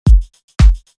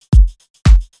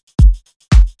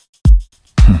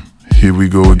Here we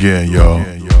go again, y'all,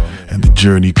 and the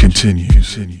journey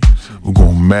continues. We're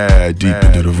going mad deep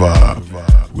into the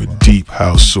vibe with deep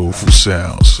house soulful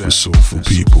sounds for soulful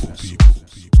people.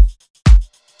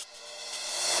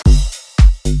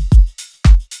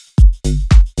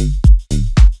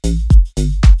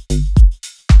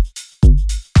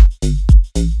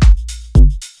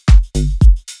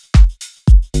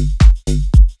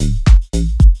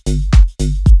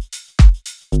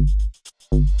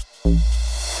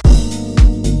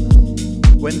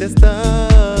 When the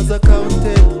stars are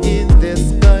counted in the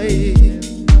sky,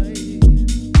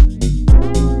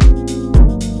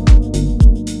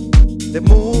 the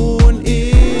moon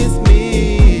is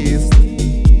missed.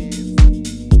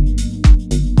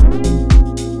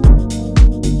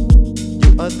 You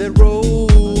are the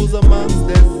rose amongst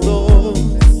the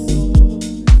thorns.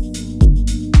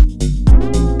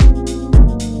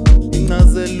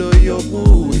 Incazelo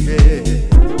yobuhle.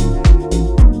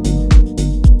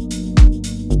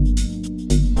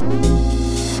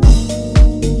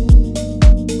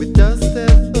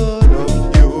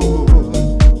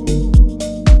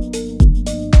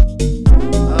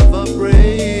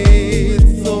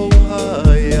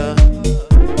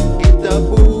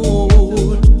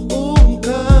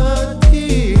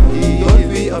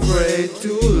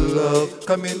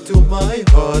 Come into my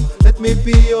heart, let me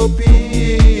be your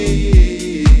peace.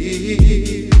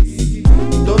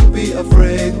 Don't be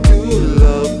afraid to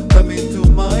love. Come into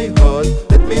my heart,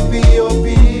 let me be your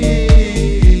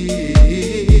peace.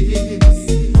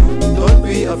 Don't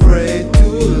be afraid to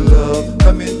love.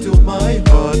 Come into my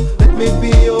heart, let me be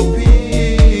your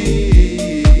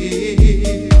peace.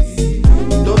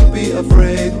 Don't be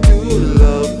afraid to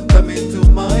love. Come into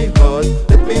my heart,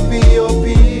 let me be your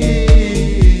peace.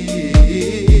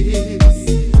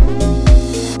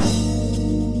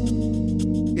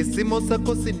 Isimo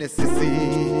sakho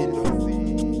sinesisindo,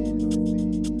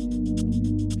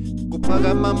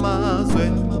 kuphakama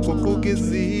amazwe, kuquka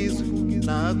izizwe,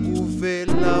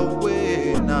 nakuvela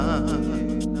wena.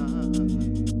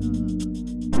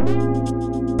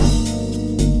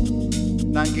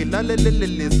 Nangilalelele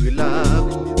lizwi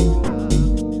lakho,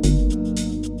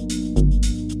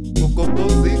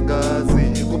 kugobhoza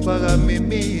igazi, kuphakama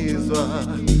imizwa,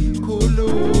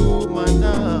 khuluma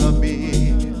nami.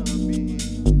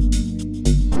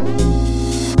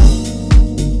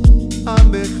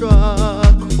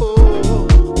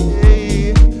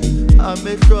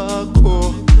 Amehlo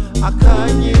akho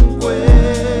akhanya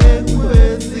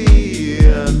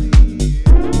inkwenkwezia.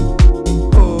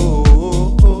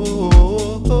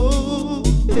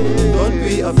 Don't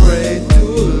be afraid to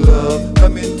love.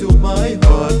 Come into my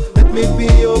heart, let me be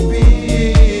your peace.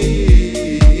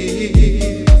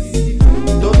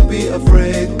 Don't be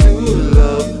afraid to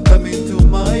love. Come into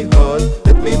my heart,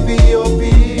 let me be your peace.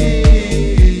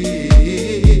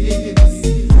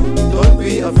 Don't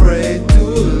be afraid to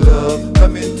love.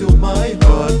 Come into my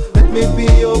heart, let me be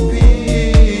your peace.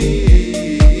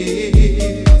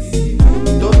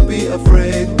 Don't be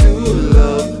afraid to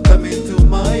love. Come into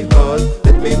my heart,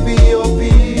 let me be your peace.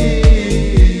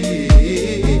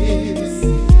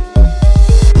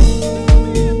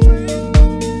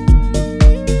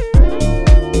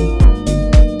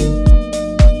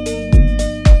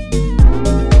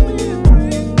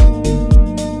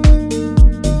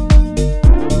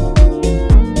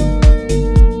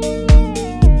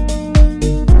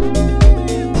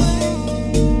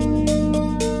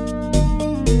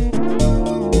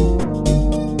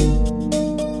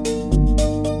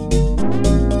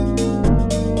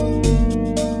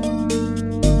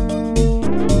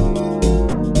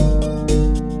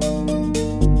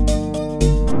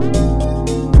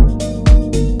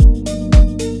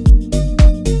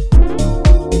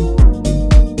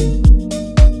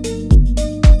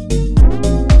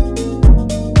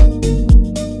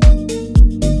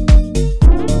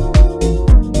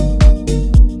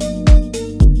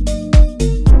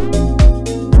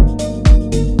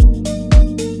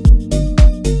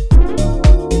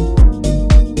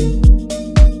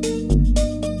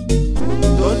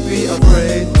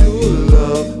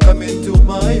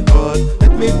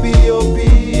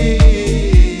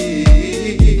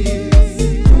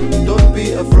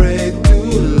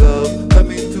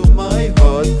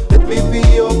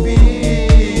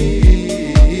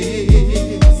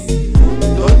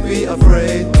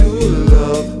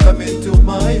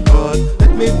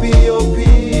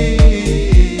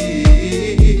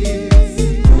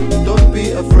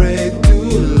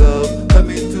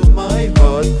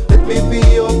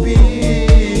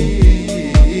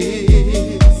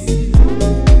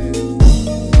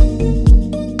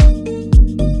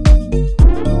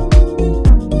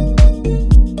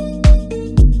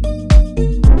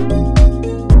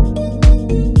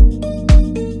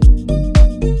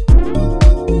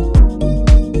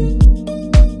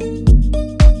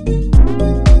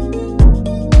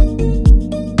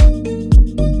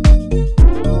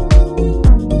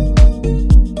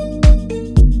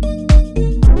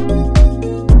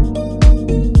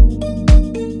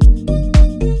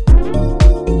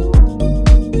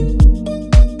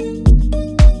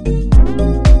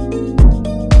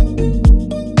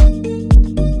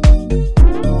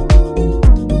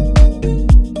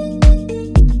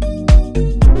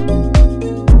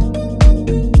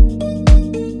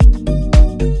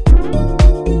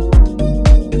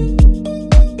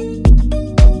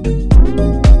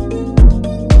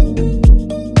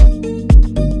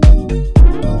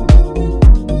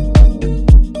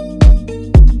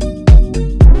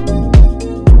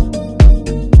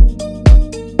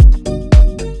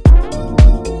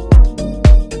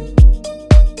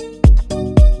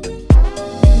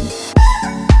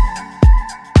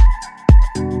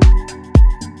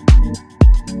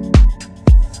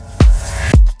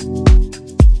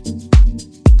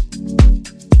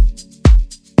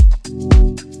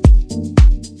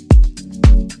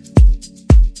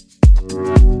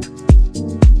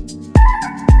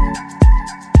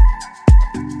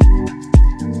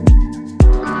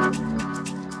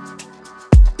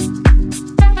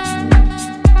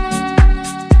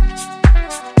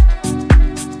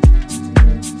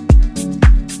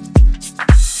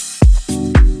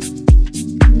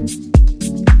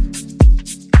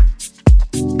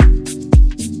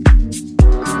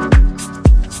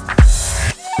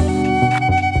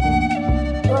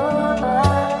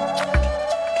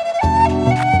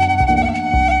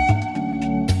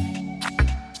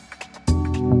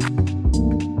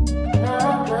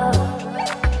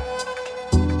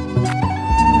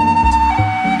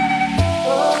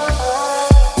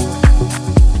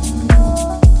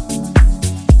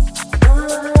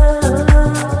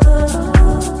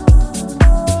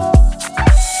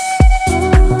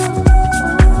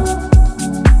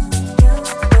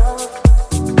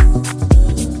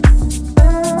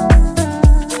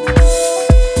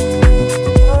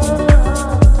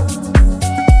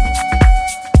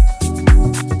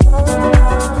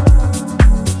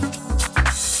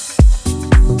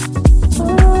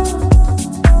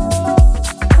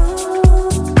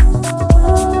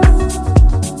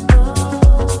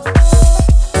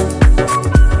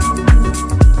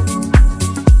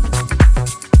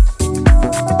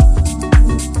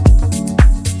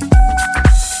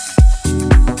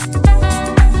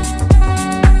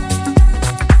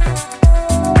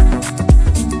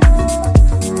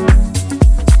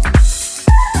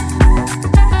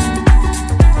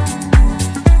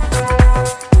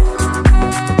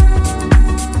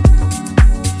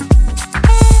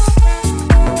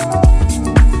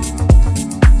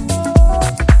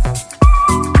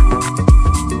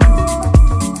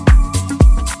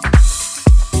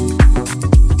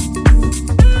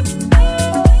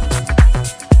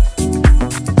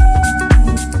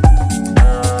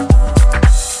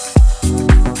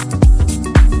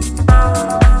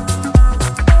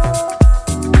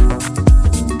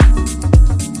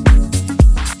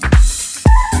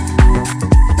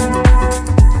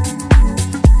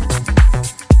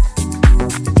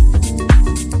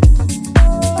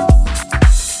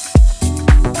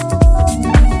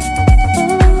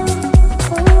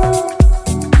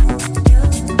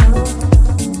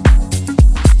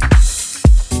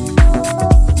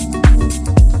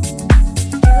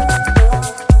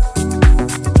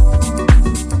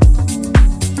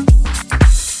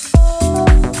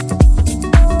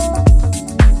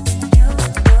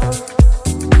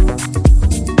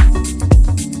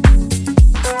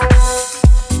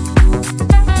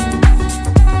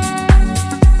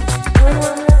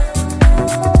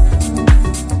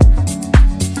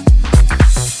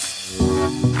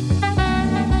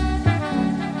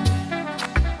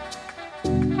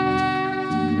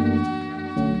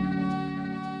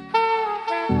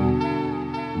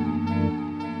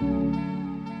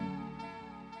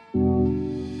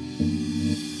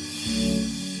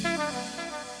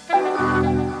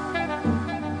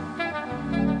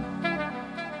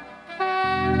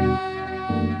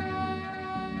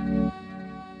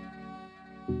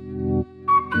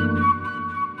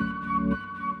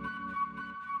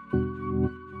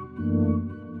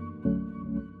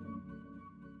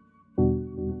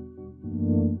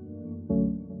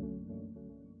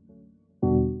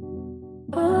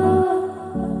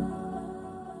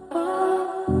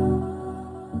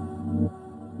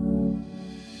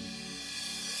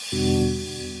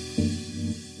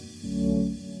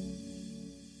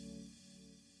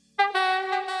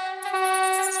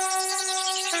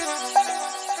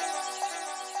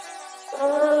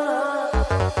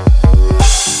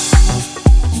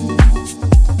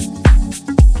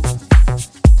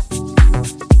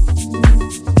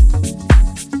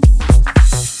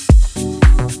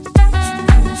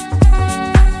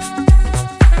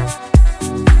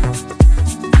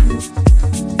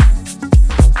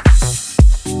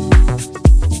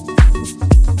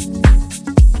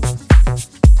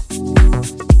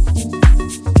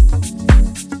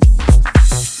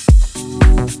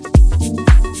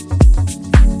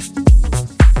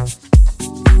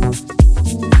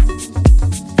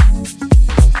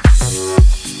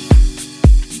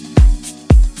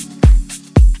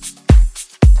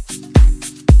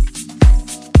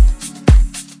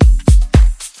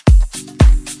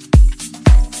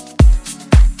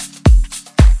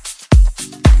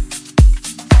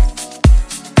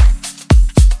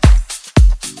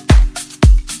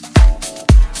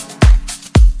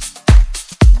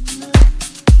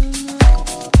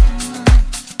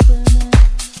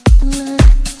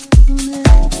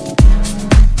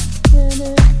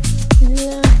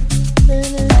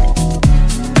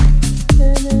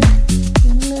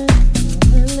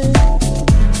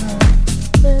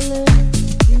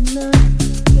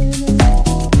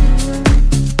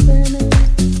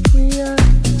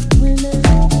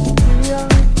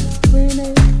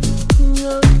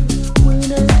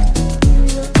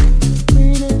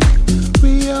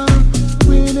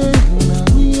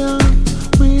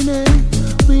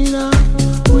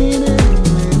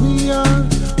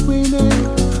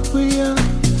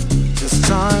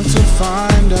 time to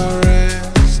find our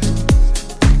rest.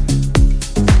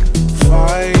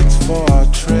 Fight for our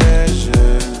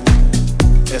treasure.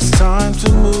 It's time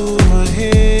to move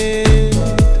ahead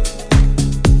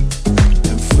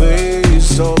and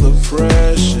face all the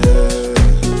pressure.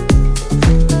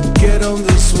 Get on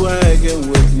this wagon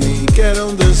with me. Get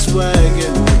on this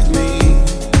wagon with me.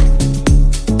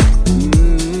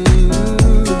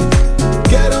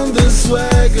 Get on this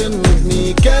wagon with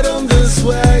me. Get on this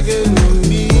wagon with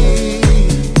me.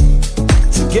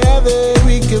 Together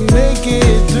we can make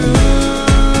it through.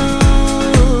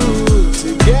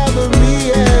 Together me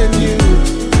and you.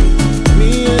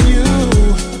 Me and you.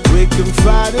 We can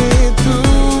fight it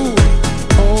through.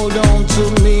 Hold on to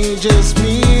me, just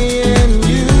me and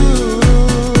you.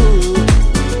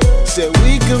 Say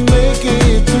we can make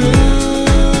it through.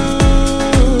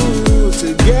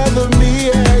 Together me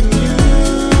and you.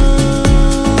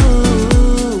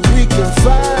 We can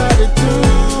fight it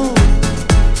through.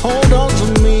 Hold on to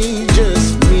me, just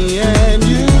me and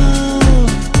you.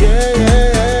 Yeah, yeah,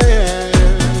 yeah.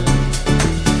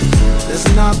 There's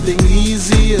nothing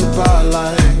easy about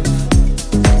life.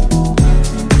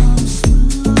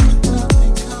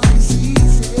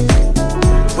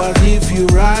 But if you're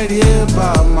right here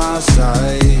by my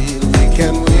side, we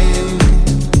can win,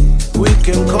 we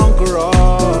can conquer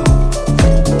all.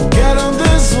 Get on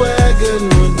this wagon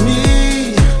with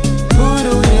me, put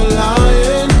on your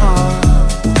lion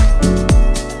heart.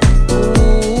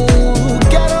 Ooh,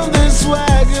 get on this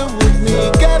wagon with me,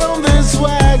 get on this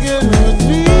wagon with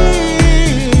me.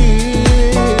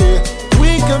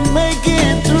 We can make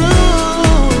it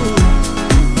through,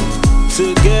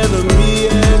 together me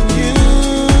and you.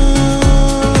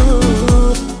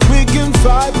 We can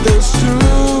fight this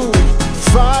through,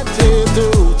 fight it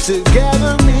through,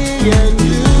 together me and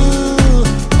you.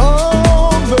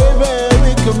 Oh baby,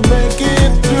 we can make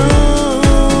it through,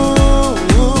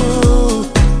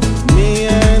 me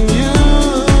and you.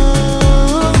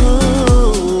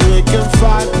 We can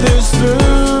fight this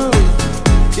through,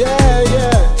 yeah,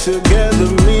 yeah, together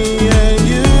me and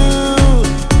you.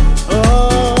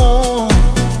 Oh,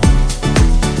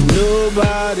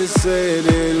 nobody said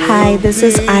it. Hi, this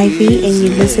is Ivy, and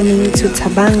you're listening to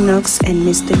Tabang Knox and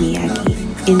Mr. Miyagi.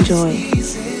 Enjoy.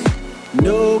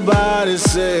 Nobody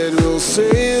said we'll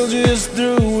sail just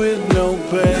through with no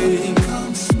pain.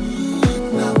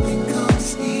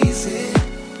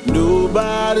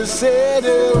 Nobody said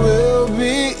it will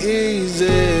be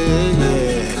easy.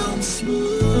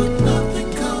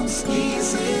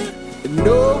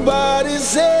 Nobody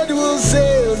said we'll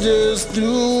sail just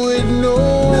through with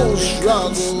no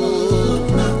struggle.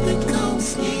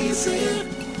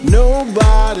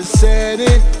 Nobody said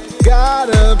it,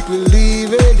 gotta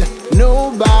believe it.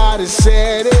 Nobody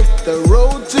said it, the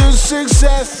road to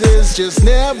success is just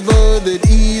never that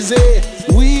easy.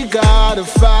 We gotta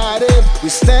fight it, we're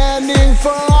standing for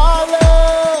our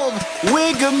love.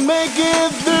 We can make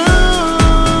it through,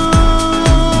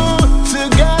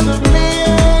 together me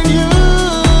and you.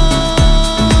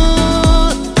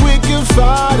 We can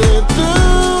fight it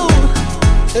through,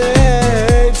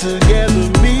 hey, together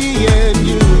me and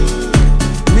you.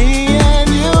 Me and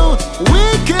you, we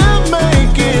can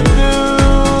make it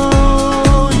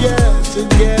through, yeah,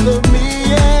 together me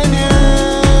and you,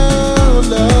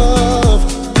 love.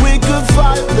 We could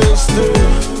fight this through,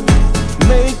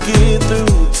 make it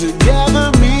through,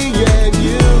 together me and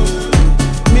you.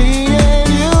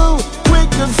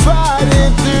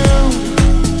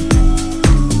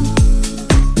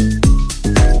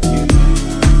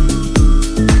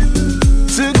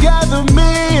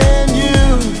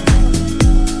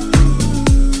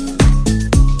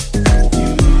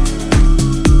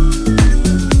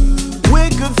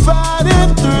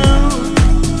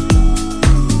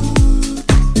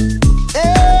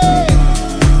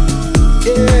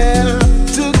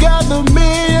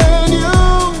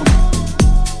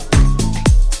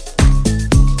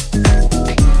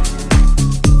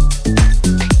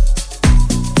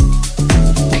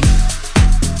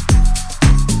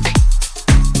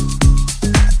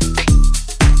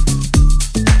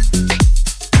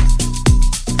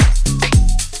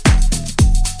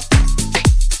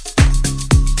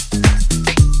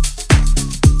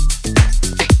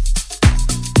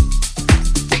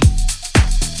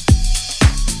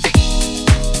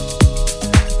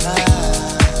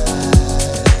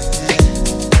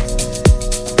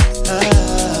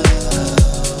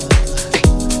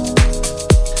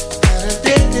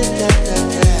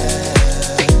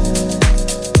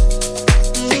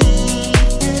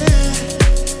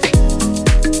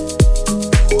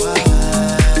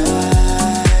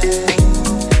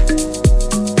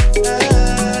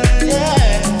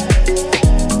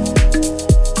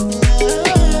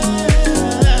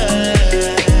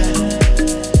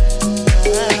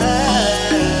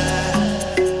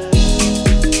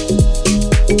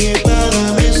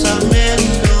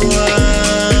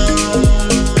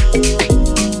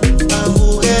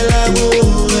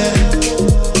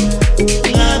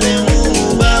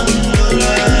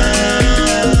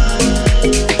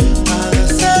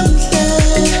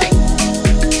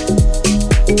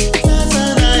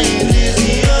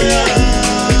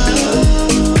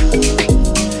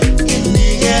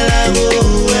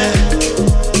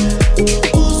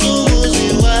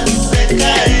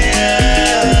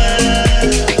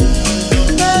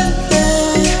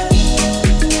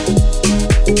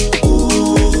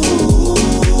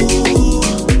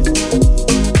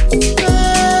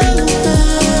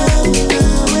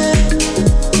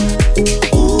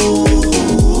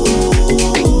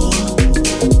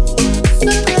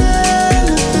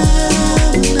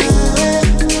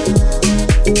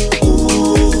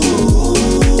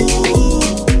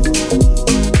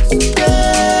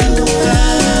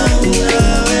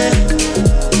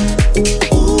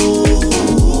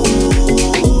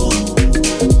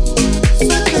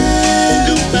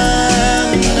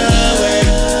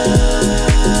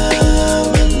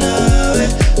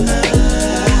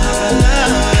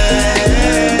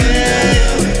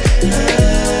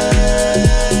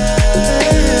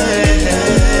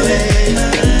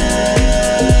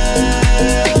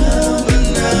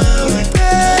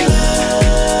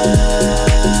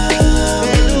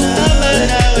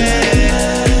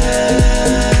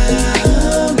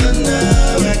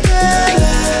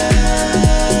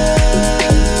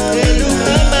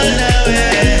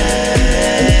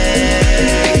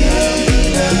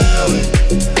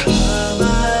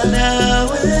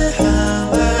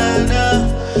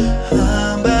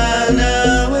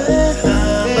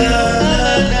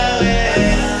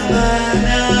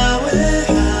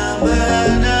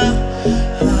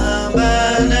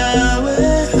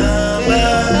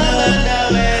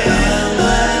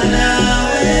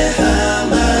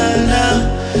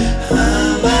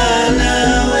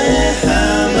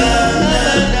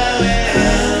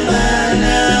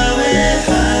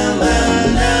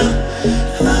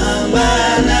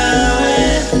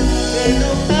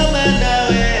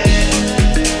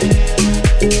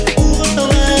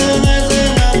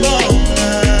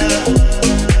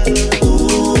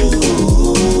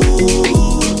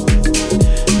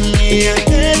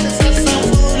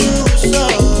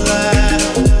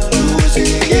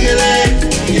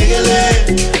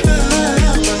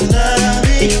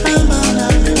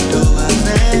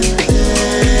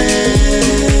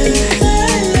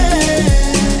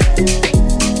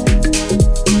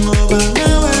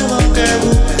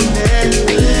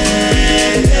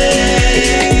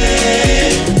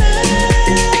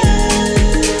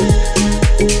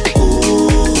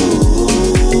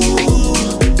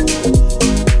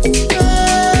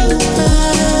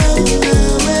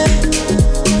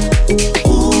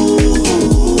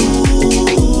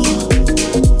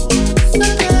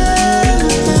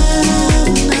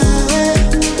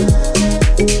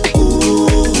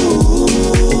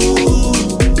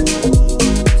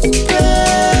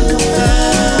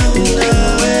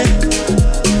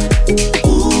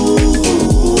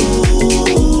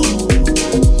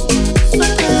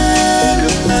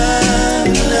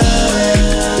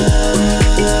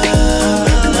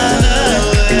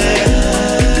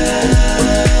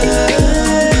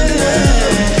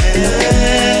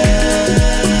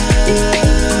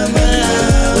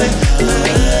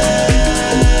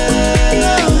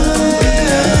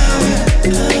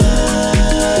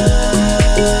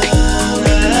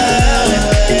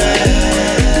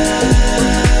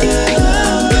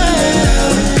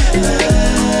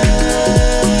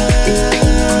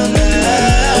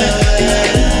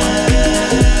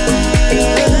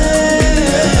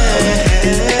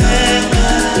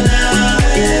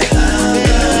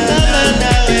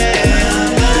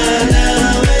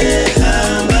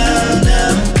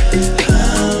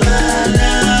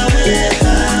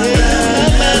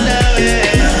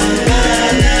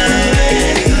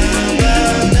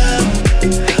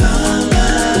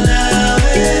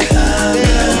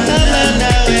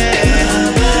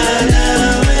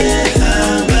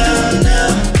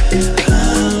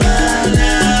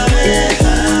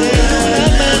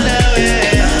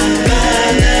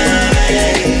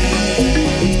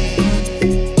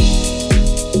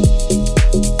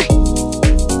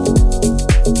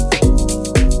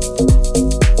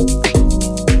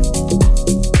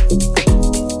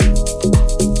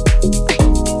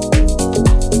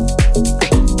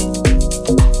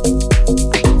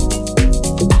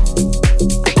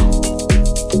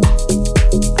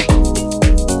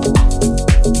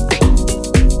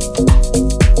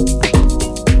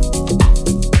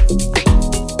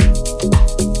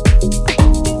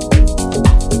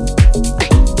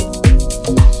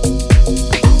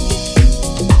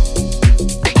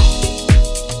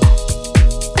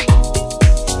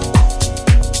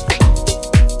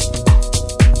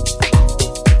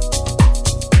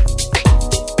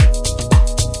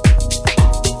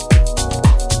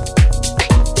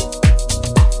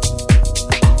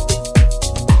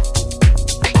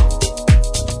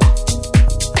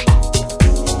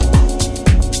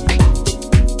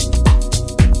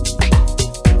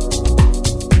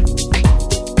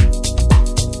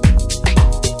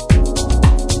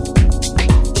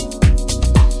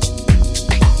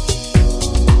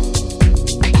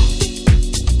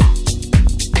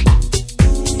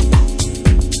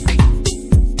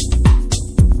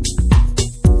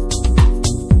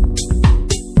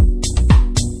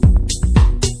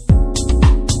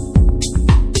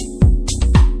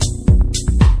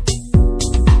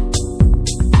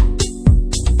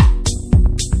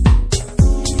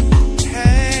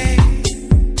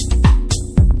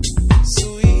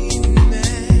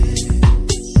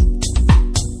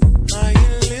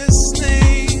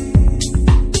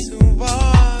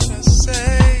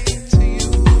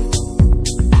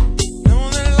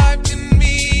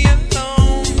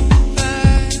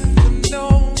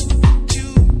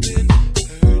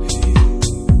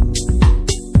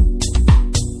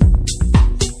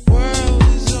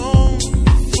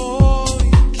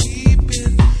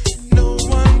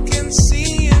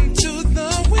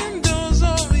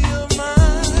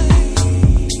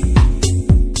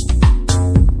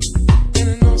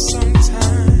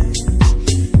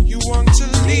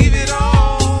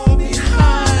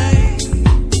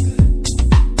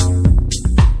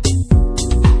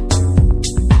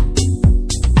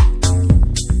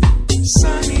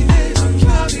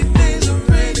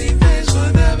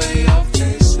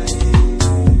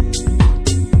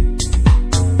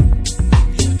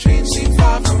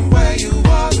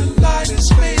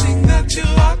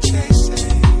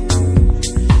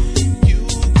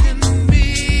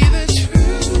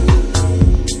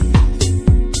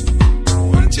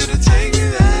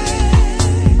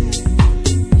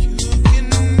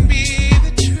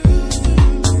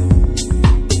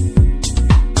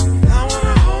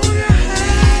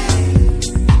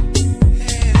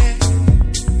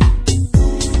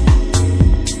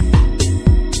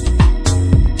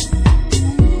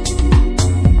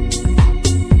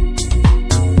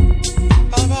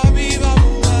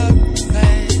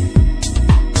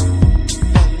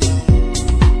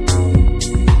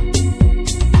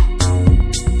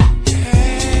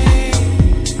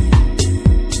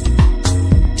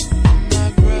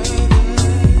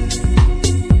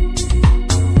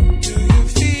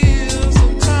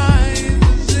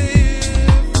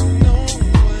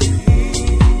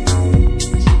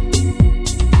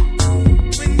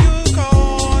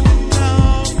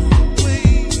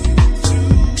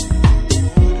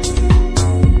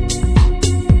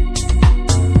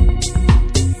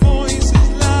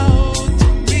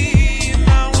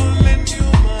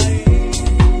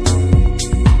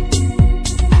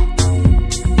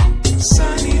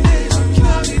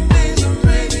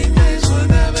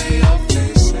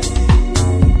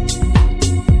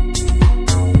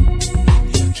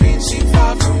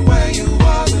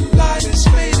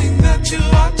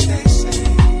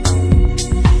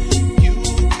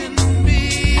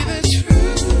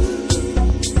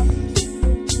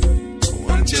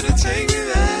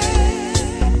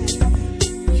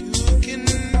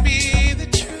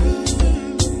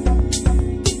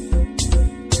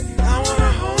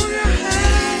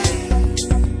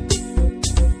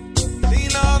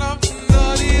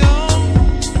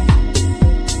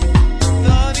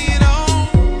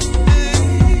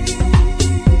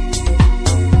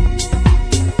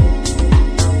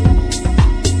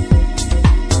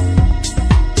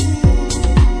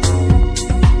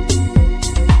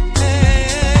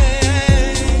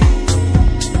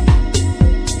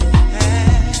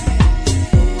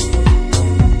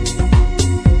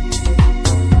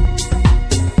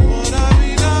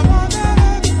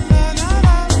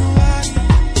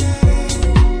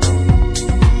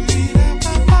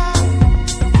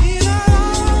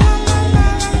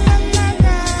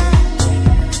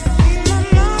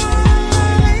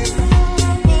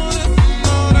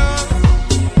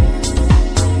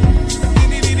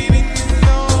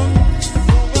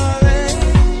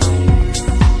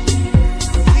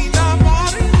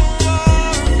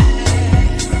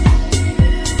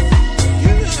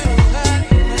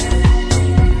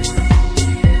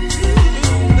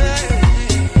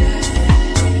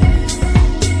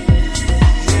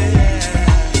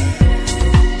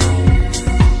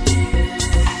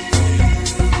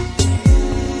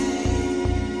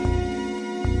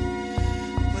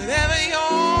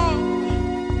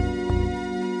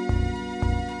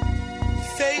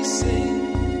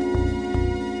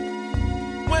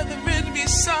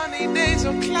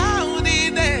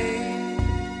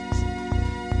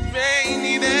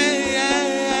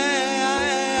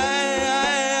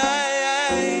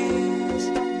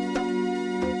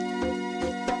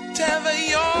 whatever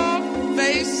your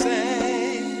face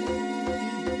say,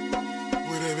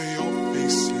 whatever your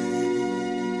face say.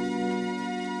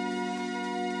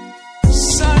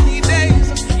 sunny days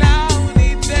or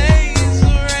cloudy days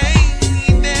or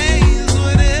rainy days,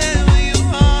 whatever you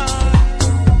are,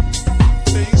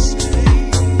 They say,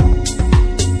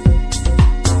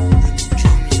 and the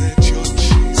dreams that you're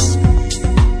chasing,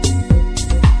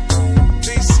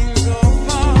 they seem so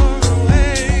far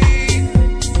away.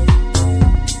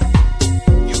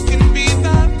 You can be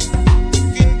that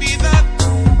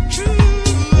true.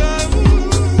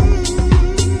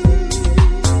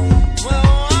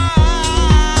 Well,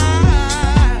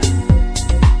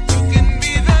 you can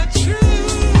be that true.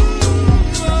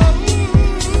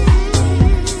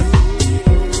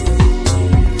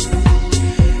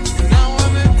 And I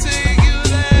wanna take you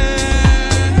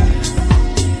there.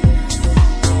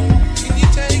 Can you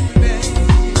take me?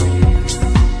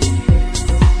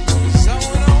 'Cause I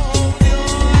wanna hold your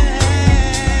hand.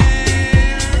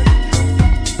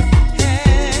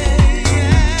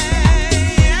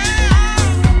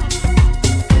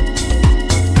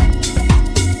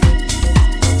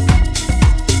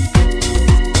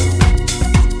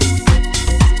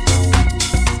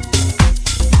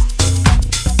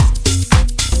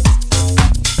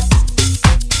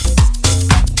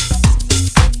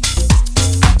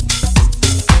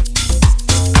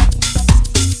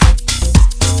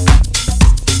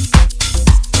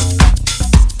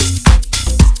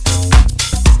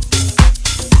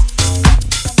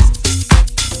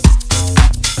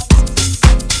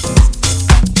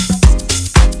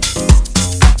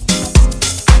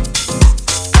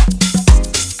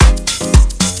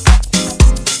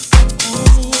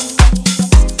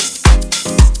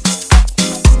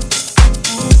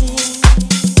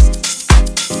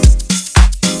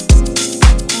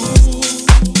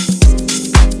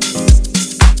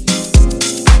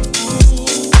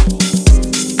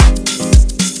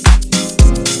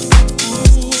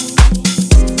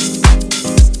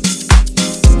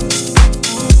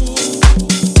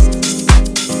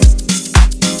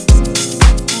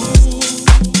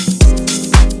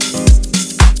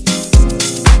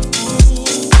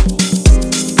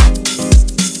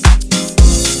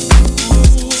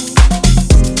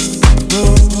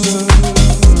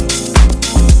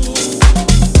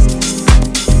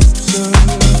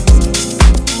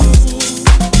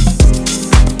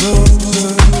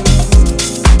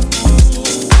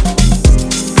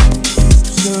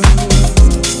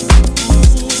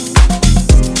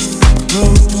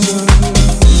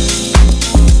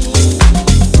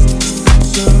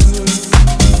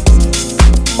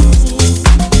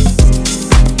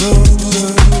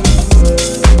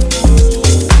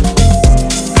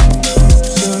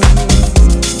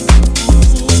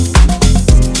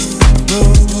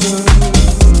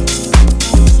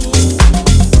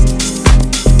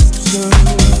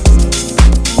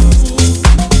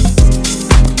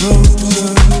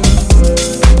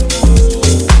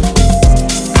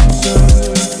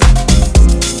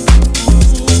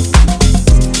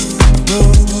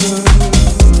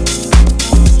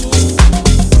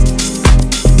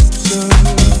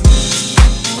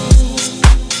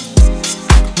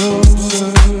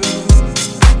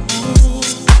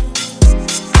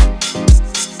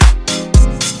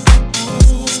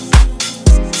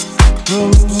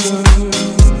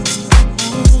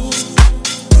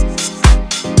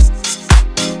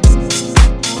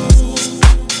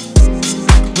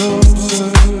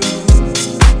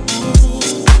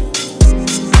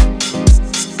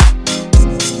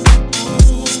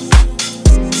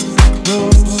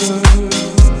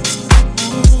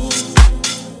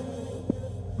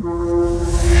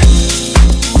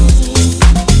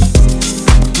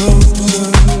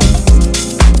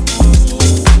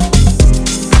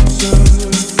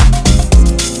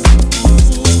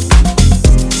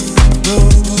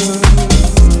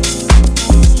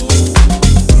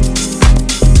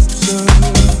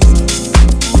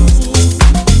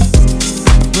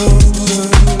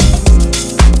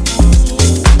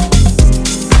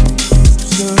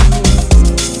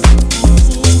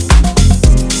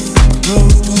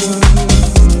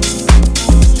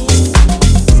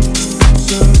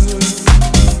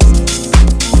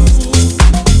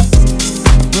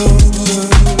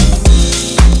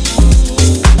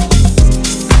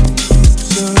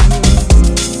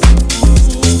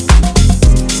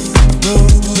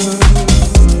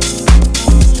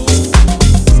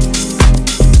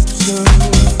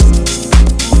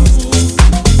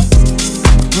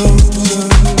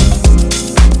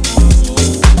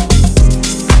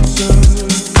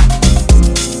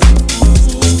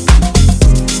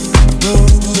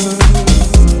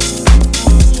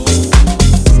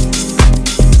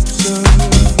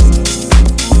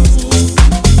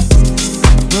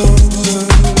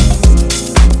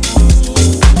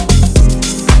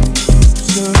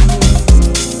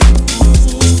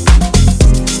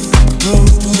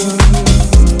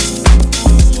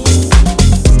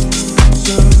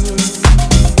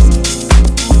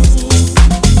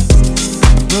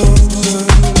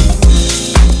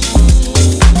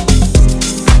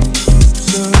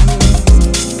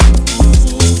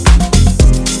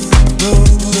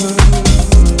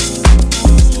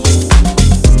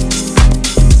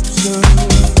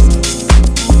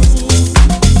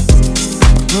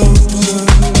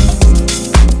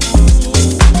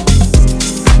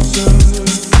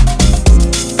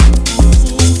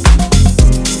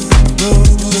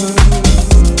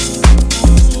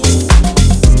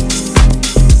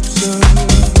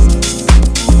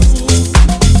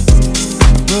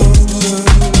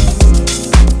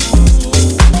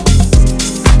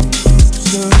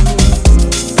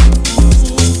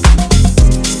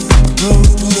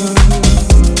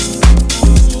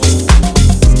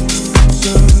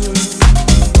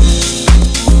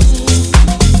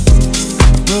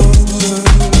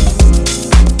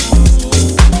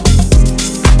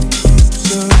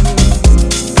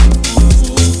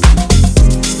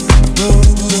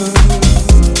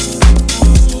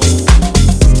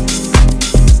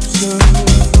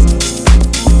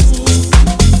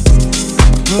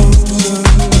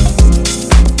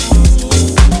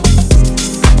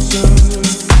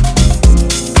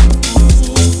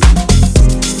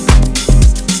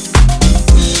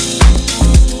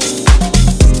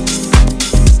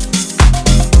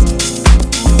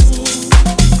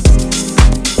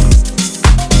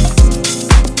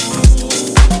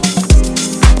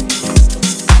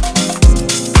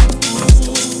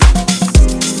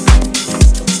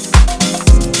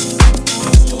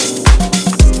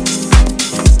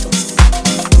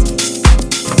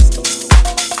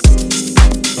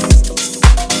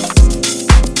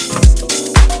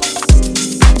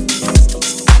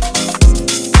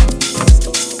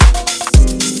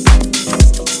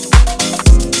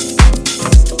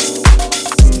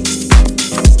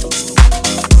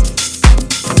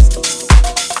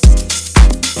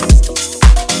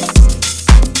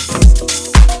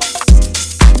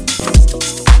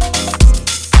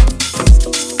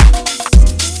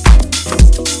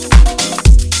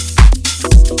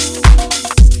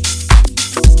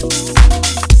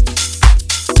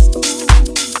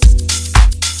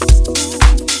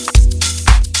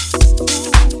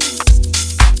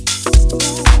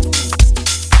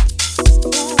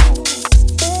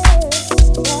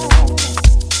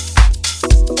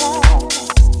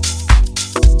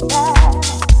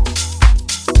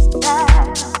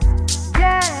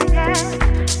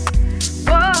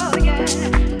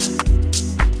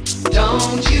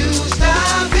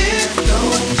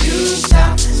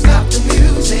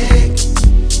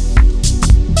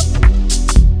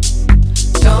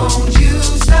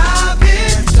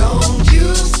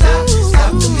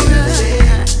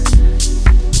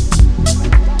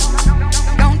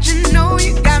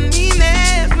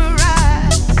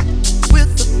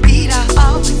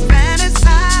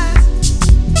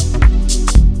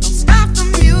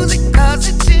 Cause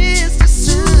it is to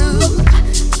soothe.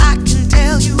 I can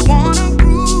tell you wanna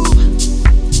groove.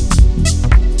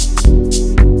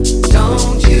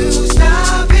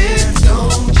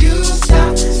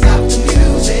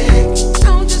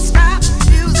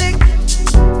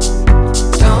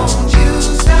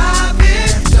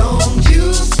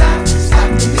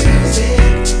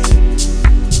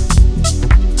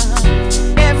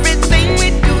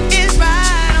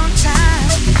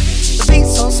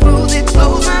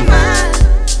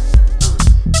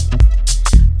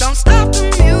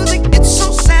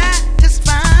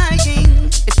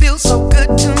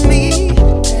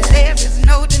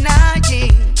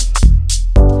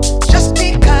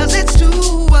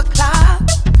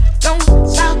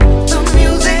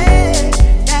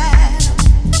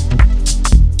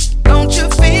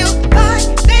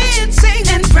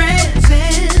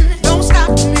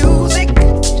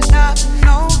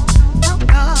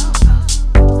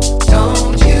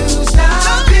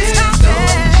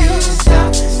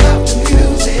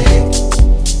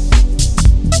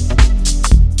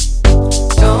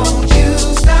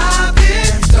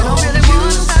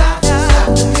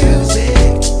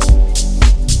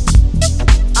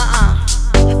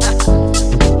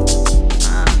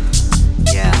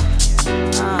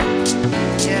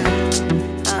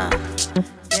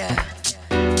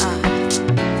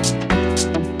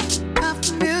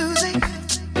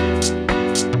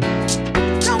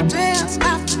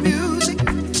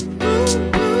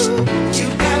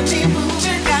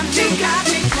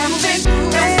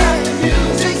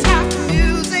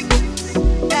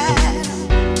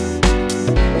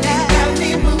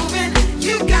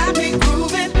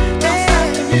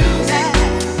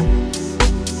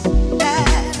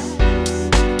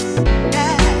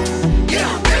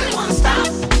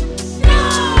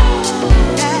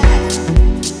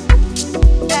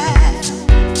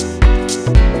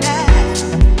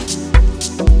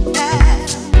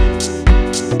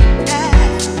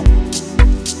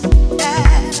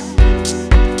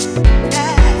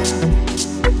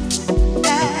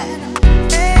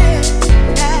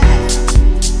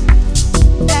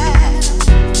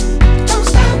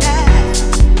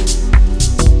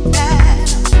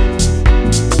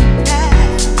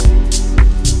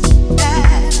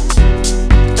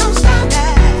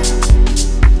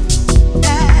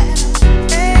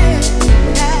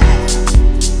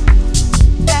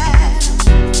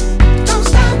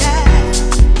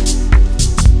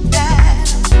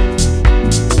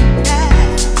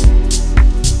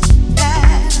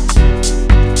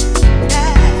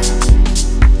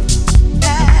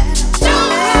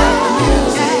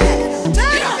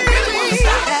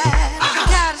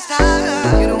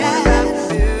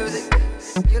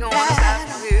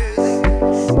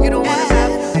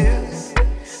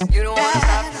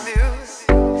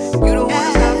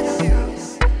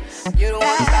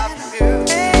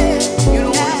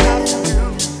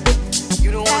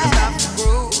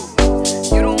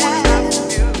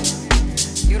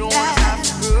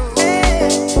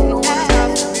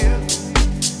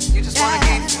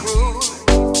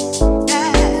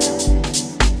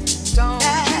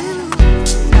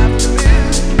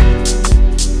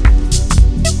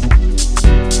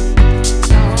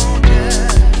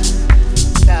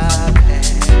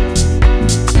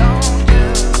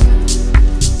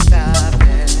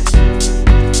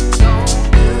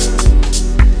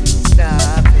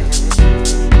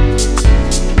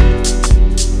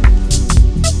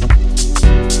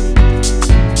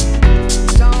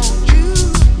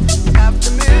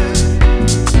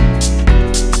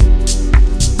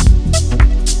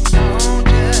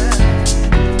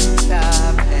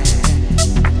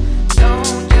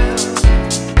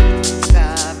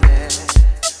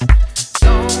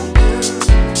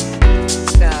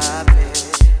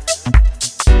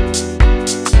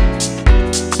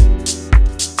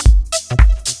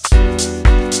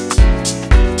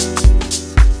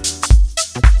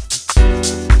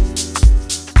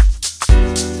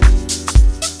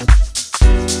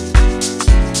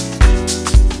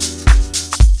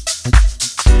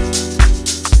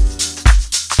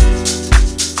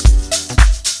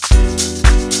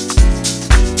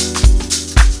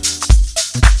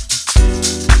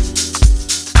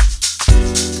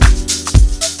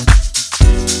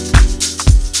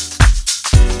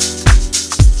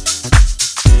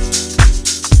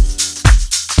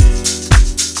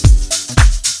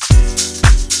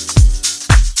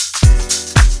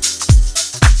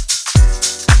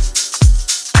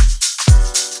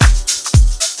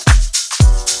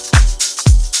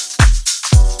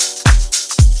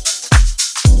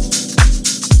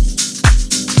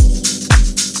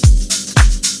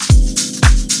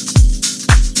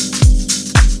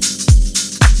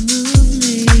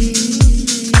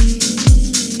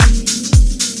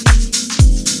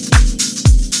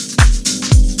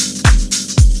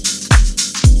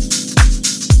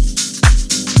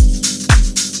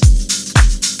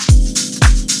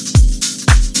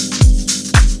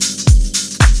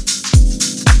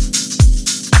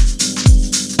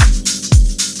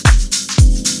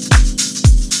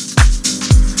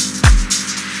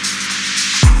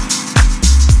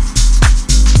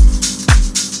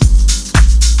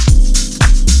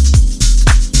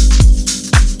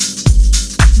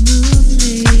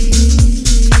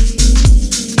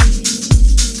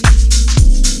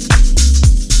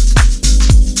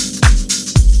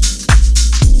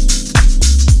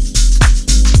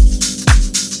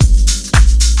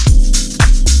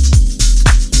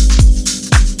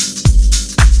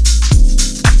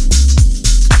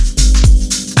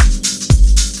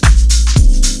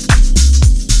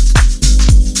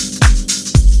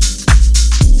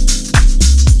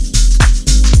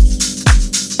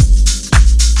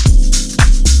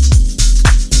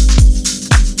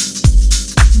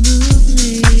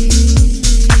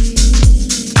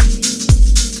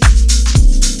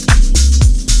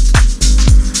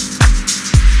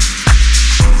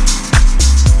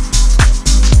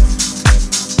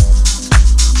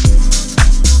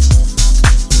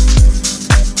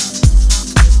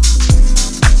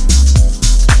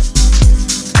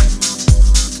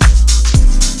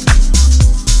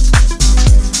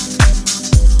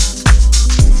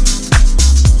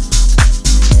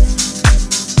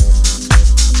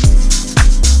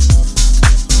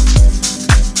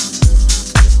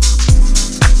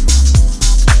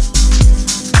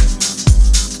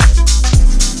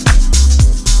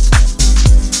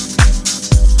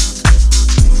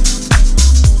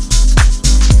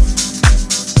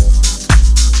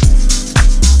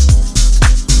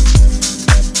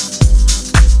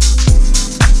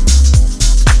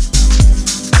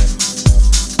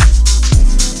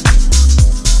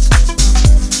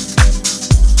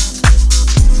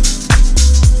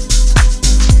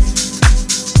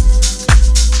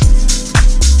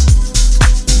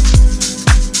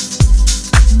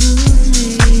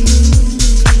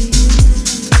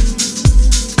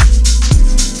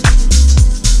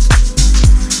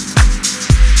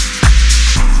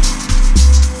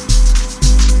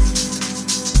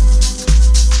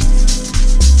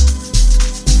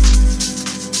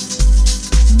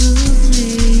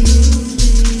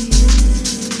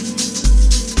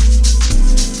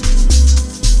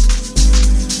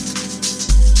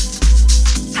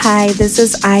 Hi, this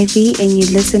is Ivy, and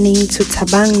you're listening to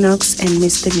Tabang Knox and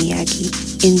Mr.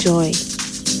 Miyagi. Enjoy.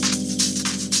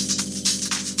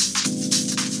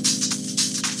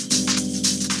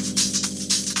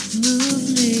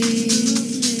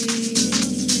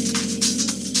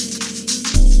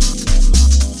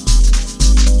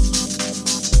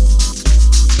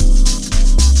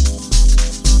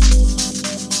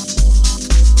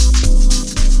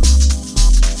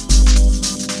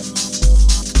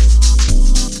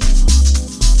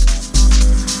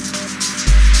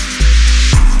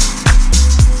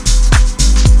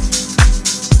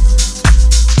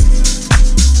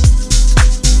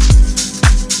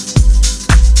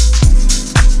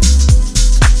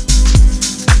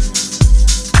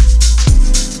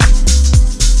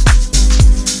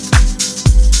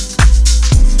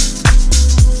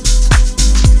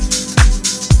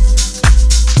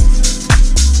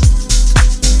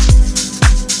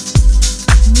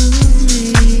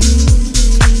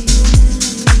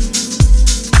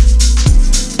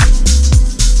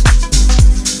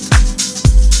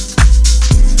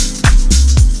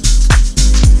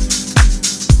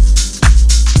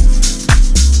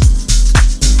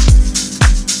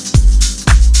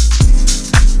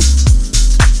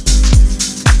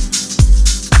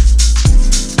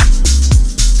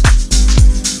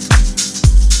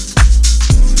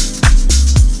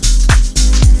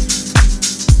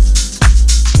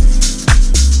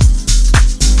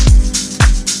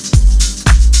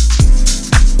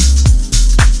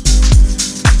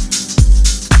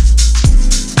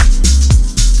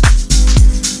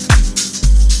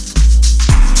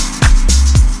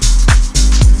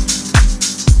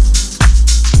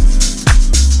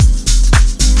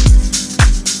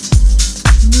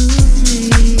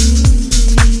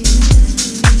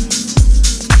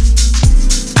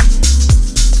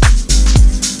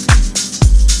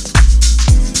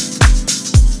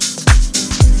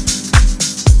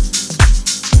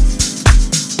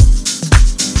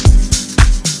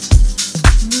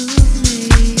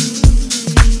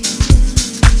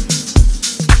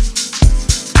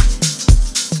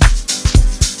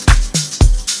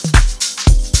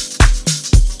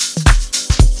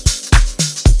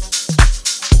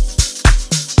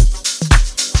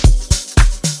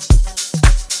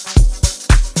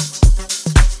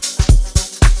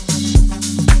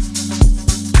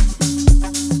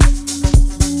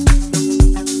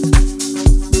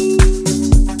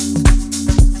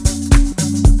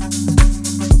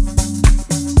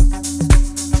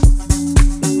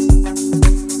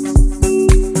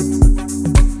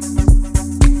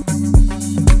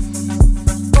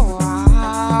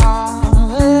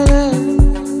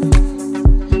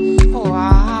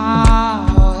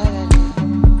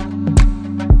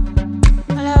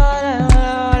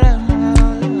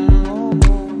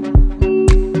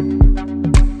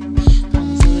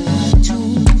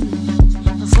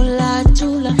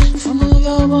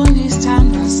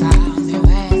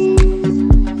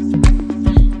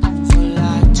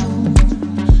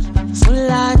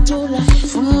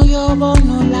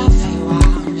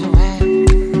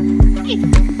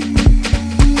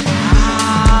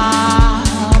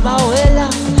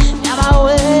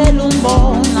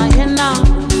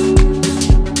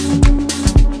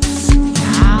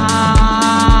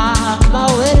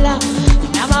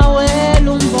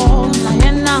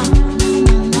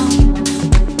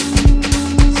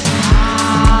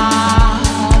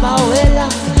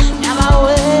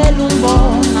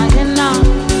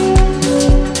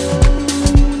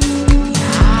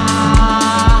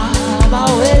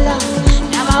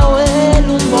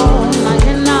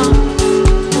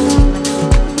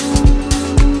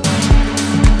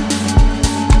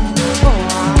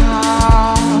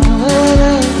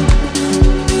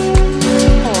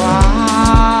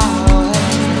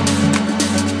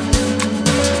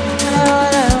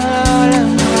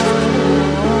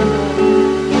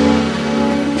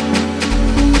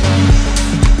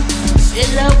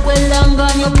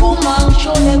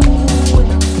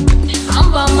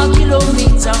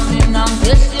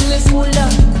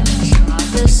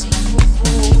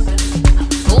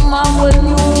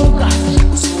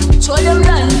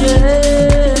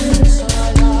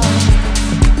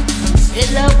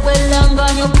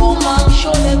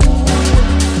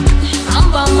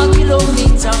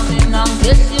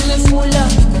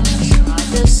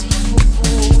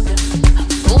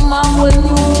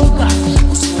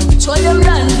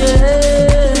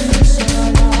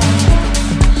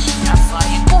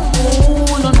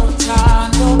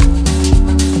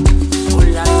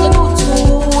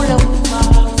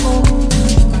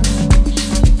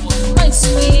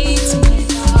 Sweet,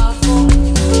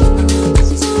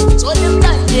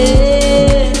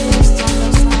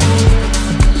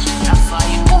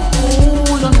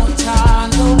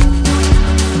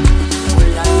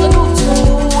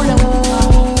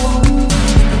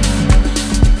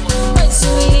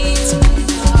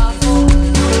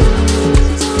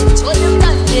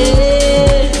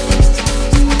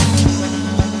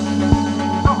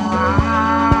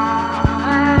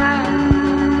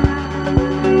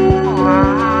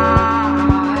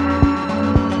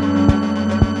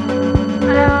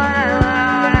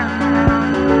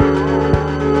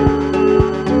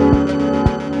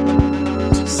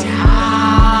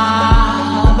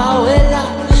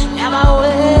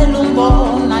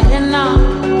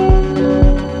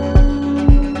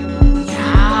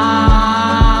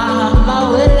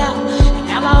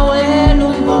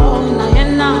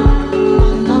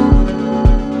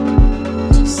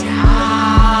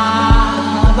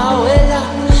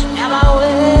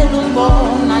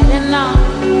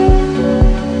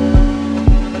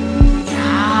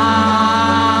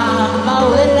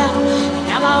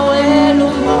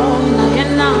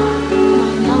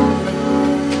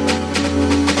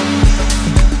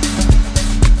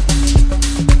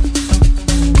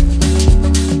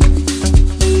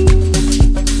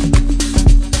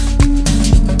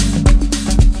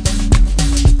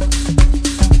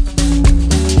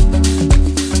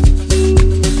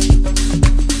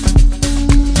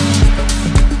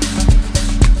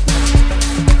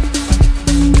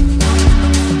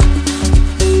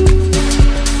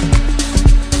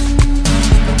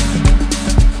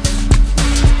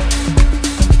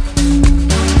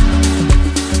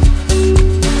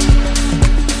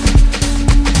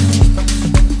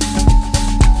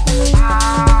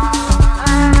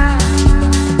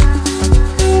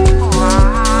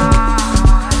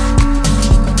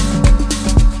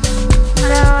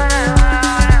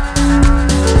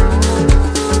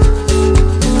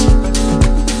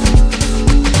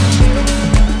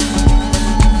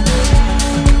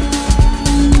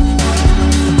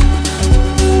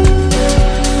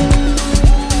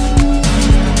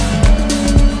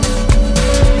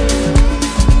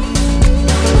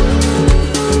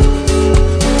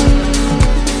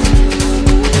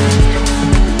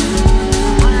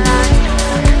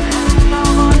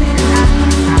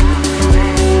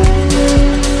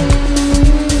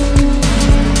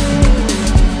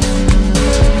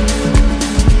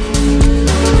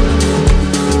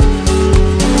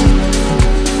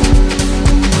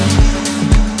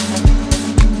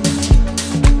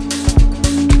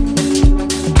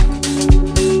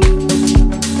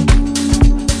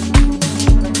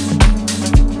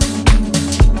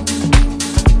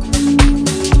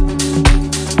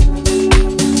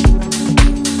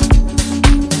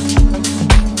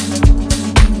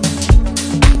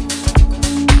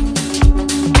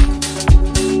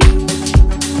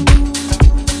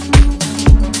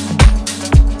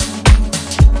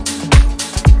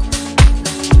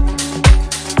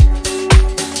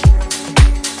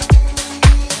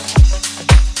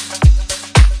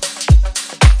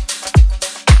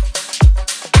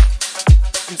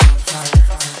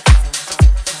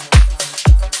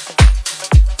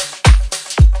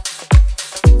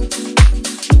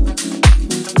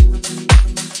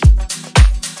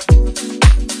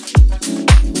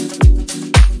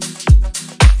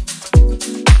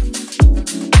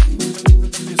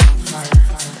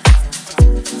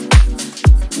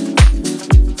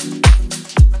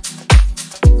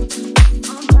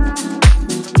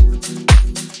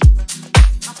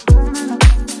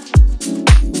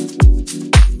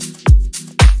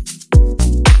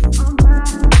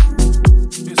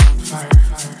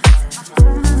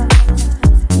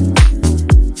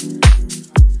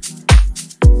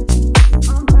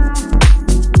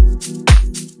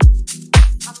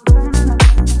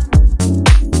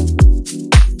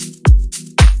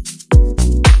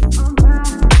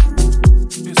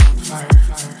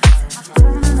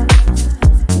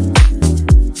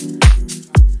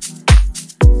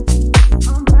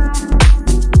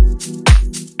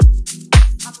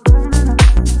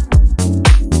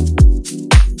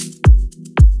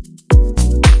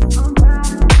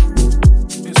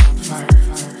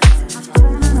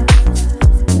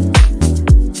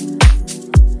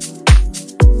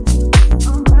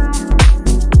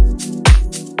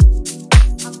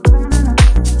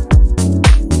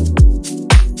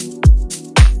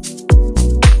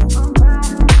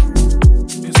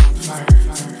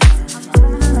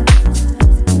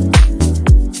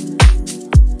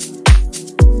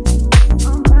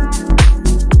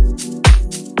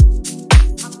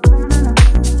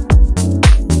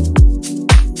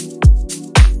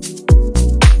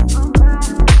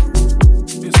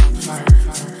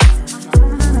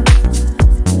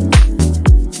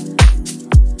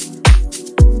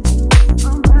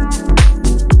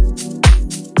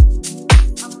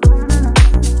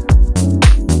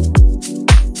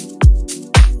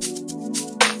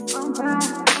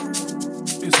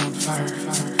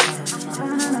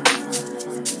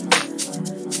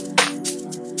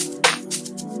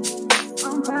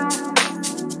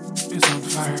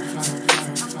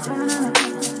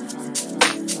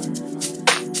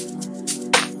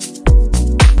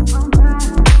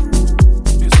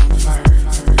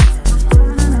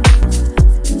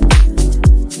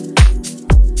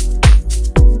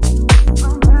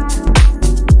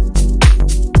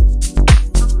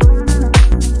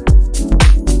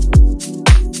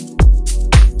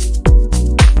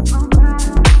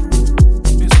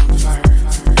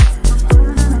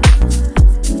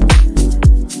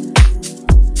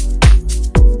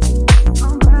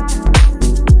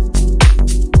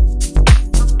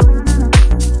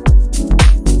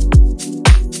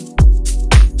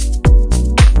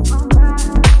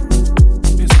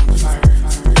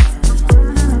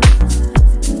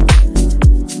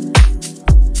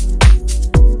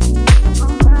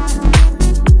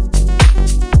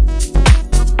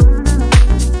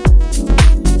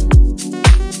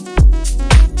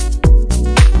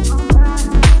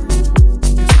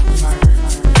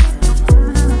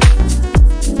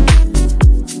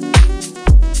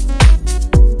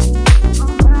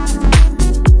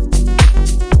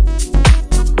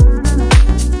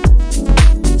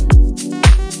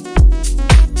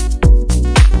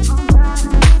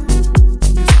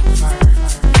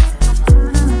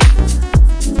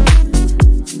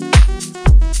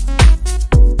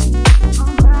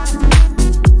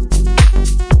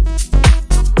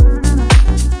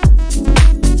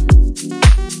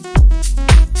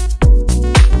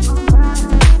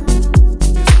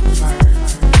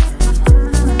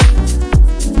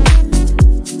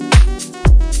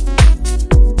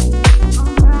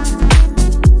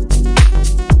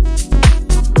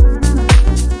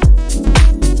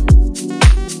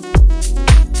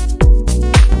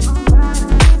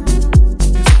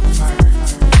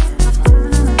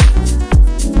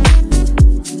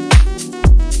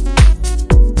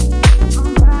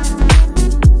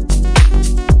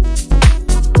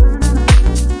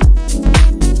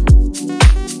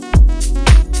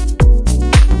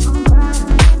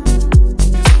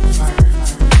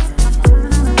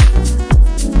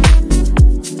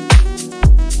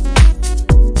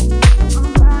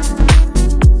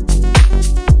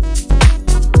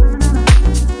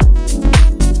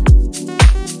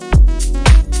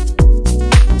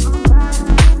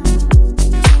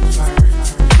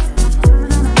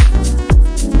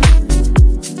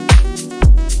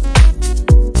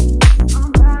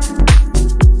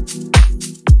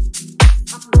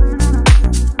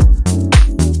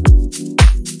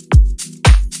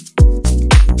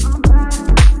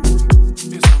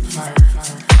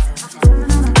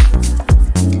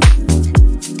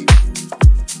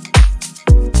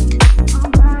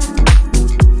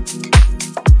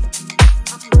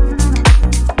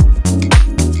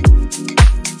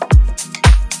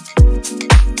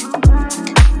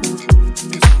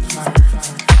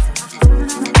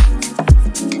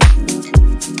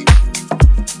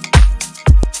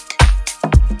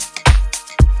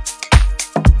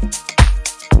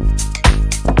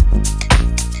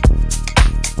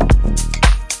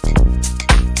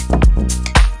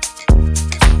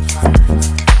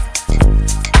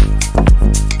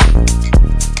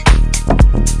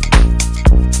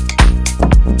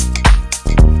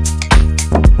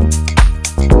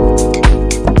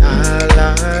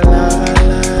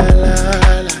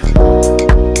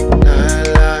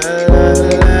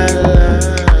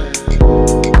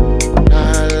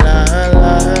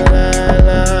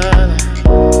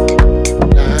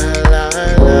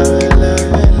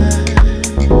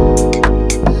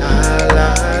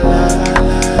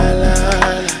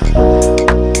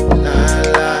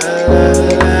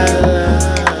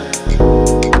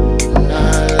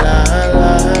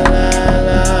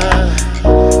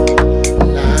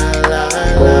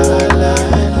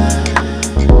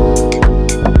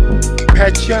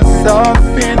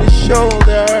 in the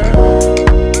shoulder,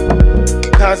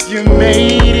 'cause you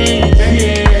made it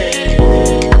here.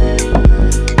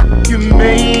 You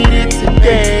made it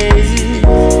today.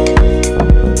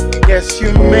 Yes,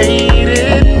 you made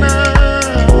it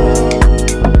now.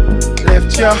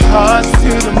 Lift your hearts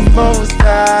to the Most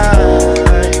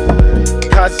High,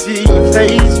 'cause He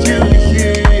placed you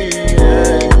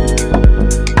here,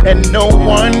 and no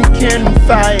one can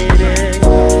fight it.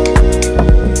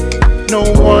 No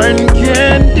one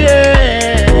can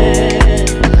dare.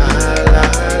 La la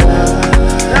la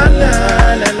la la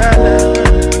la la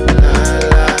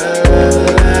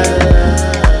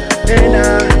la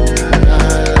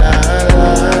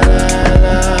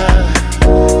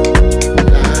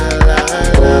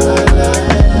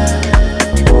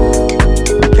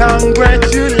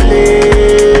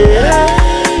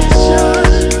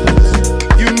Congratulations,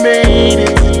 you made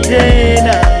it today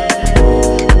now.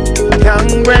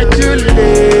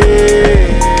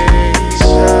 Congratulations,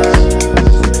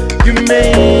 you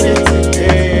made it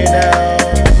today now.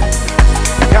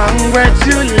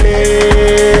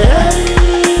 Congratulations,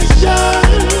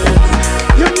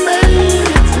 you made it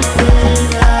today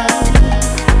now.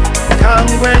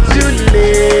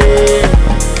 Congratulations,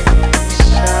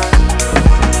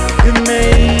 you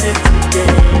made it today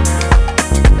now. You made it,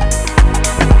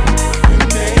 you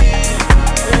made it,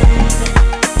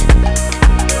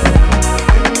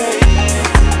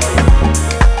 you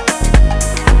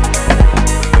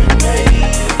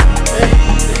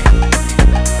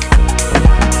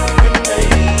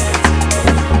made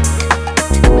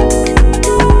it,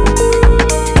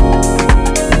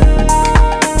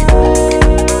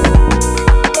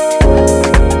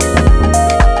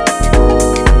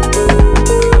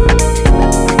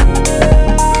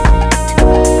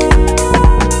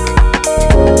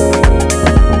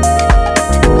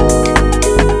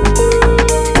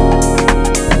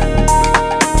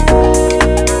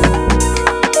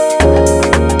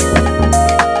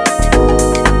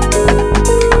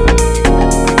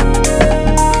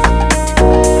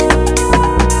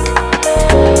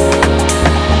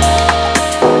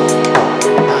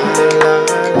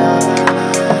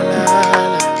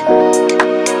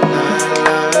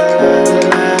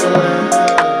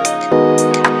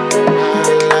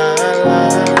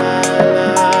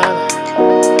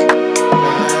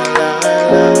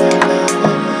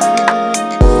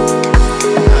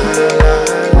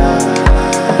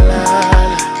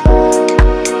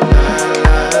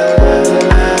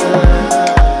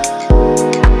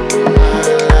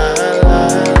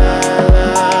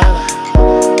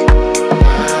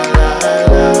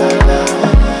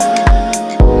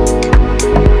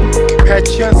 pat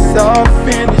yourself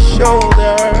in the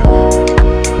shoulder,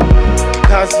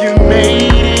 'cause you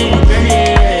made it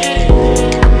here.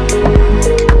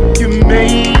 You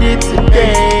made it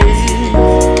today.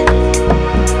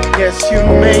 Yes, you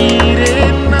made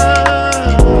it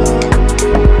now.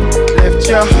 Lift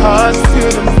your hearts to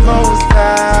the Most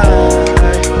High,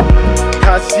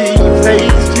 'cause He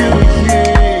placed you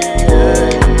here,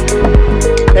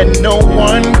 and no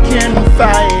one can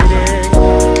fight it.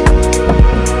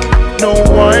 No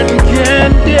one can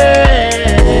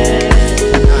dare.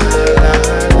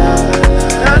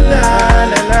 La la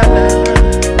la la la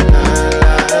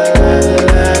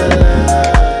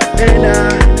la la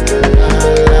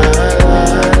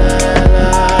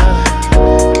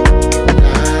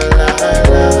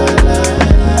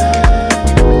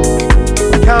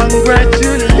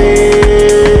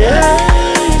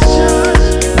Congratulations,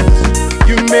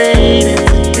 you made it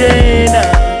today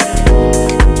now.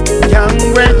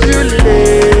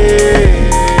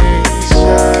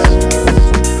 Congratulations,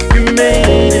 you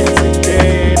made it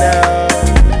today now.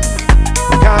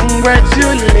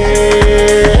 Congratulations,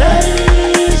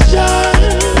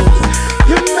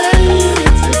 you made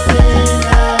it today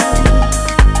now.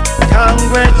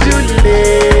 Congratulations,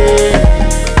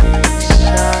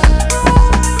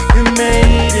 you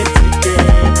made it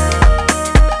today now.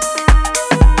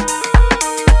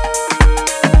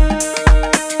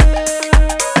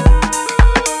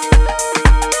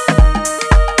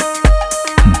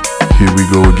 Here we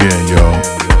go again, y'all,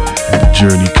 and the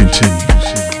journey continues.